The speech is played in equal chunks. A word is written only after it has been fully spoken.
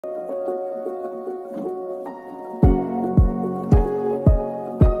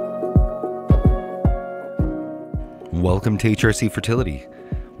Welcome to HRC Fertility,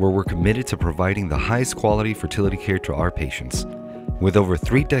 where we're committed to providing the highest quality fertility care to our patients. With over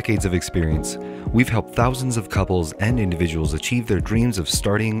 3 decades of experience, we've helped thousands of couples and individuals achieve their dreams of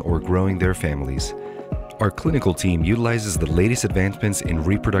starting or growing their families. Our clinical team utilizes the latest advancements in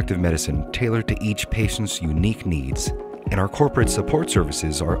reproductive medicine tailored to each patient's unique needs. And our corporate support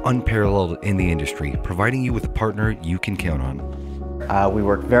services are unparalleled in the industry, providing you with a partner you can count on. We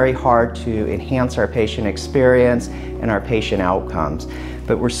work very hard to enhance our patient experience and our patient outcomes.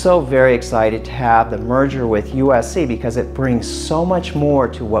 But we're so very excited to have the merger with USC because it brings so much more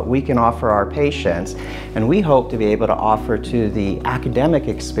to what we can offer our patients, and we hope to be able to offer to the academic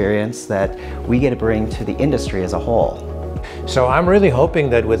experience that we get to bring to the industry as a whole. So I'm really hoping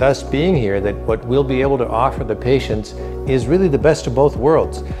that with us being here, that what we'll be able to offer the patients is really the best of both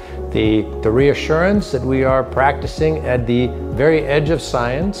worlds. The reassurance that we are practicing at the very edge of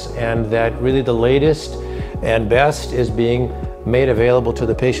science, and that really the latest and best is being made available to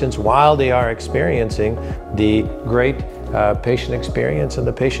the patients while they are experiencing the great patient experience and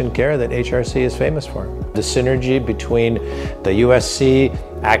the patient care that HRC is famous for. The synergy between the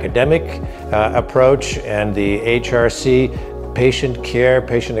USC academic approach and the HRC patient care,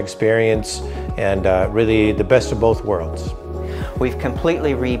 patient experience, and really the best of both worlds. We've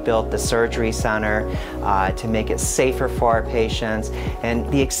completely rebuilt the surgery center to make it safer for our patients,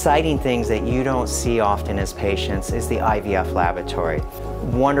 and the exciting things that you don't see often as patients is the IVF laboratory.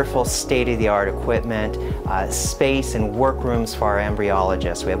 Wonderful state-of-the-art equipment, space and workrooms for our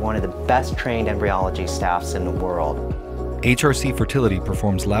embryologists. We have one of the best trained embryology staffs in the world. HRC Fertility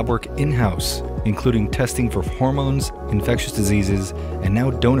performs lab work in-house, including testing for hormones, infectious diseases, and now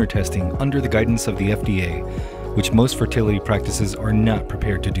donor testing under the guidance of the FDA, which most fertility practices are not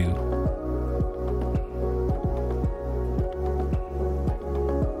prepared to do.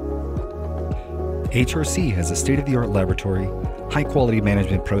 HRC has a state-of-the-art laboratory, high-quality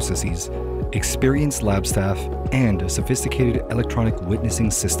management processes, experienced lab staff, and a sophisticated electronic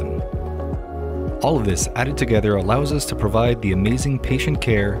witnessing system. All of this added together allows us to provide the amazing patient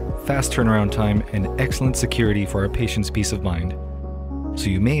care, fast turnaround time, and excellent security for our patients' peace of mind. So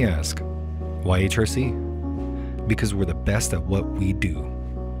you may ask, why HRC? Because we're the best at what we do.